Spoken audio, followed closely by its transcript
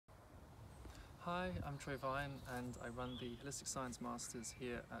Hi, I'm Troy Vine and I run the Holistic Science Masters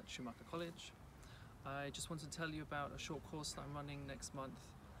here at Schumacher College. I just want to tell you about a short course that I'm running next month.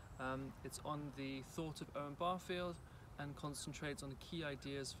 It's on the thought of Owen Barfield and concentrates on the key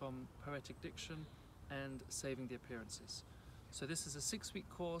ideas from Poetic, Diction and Saving the Appearances. So this is a 6-week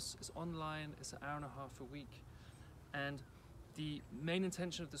course, it's online, it's an hour and a half a week, and the main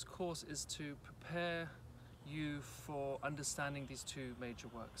intention of this course is to prepare you for understanding these two major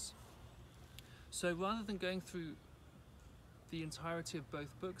works. So rather than going through the entirety of both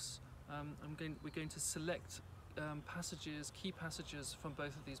books, we're going to select key passages from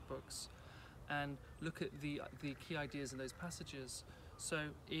both of these books and look at the key ideas in those passages. So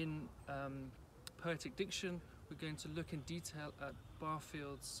in Poetic Diction, we're going to look in detail at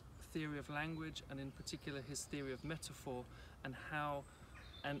Barfield's theory of language, and in particular his theory of metaphor, and how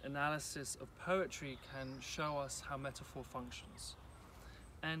an analysis of poetry can show us how metaphor functions.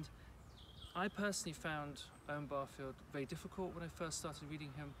 And I personally found Owen Barfield very difficult when I first started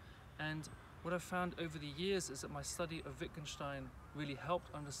reading him, and what I've found over the years is that my study of Wittgenstein really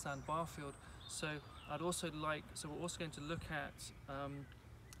helped understand Barfield. So we're also going to look at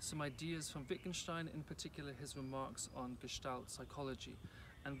some ideas from Wittgenstein, in particular his remarks on Gestalt psychology.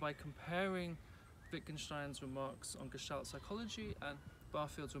 And by comparing Wittgenstein's remarks on Gestalt psychology and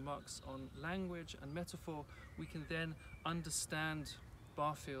Barfield's remarks on language and metaphor, we can then understand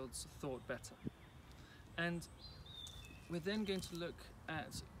Barfield's thought better. And we're then going to look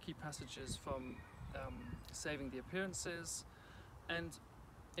at key passages from Saving the Appearances, and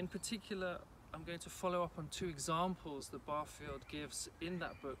in particular I'm going to follow up on 2 examples that Barfield gives in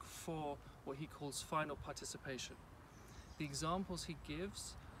that book for what he calls final participation. The examples he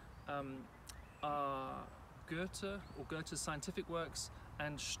gives are Goethe, or Goethe's scientific works,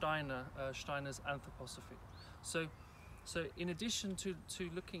 and Steiner, Steiner's anthroposophy. So in addition to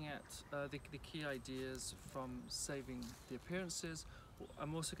looking at the key ideas from Saving the Appearances,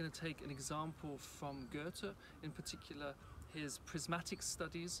 I'm also going to take an example from Goethe, in particular his prismatic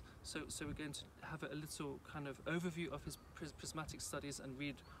studies. So we're going to have a little kind of overview of his prismatic studies and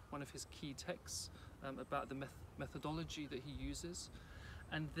read one of his key texts about the methodology that he uses.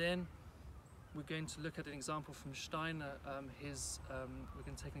 And then we're going to look at an example from Steiner. We're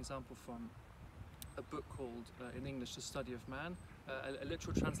going to take an example from a book called, in English, The Study of Man. A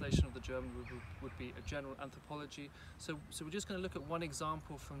literal translation of the German would be A General Anthropology. So we're just going to look at one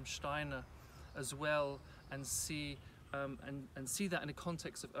example from Steiner as well, and see that in the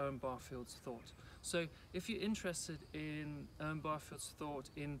context of Owen Barfield's thought. So if you're interested in Owen Barfield's thought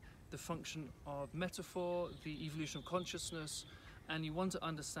in the function of metaphor, the evolution of consciousness, and you want to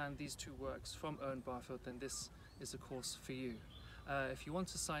understand these 2 works from Owen Barfield, then this is a course for you. If you want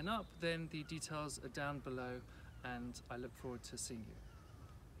to sign up, then the details are down below, and I look forward to seeing you.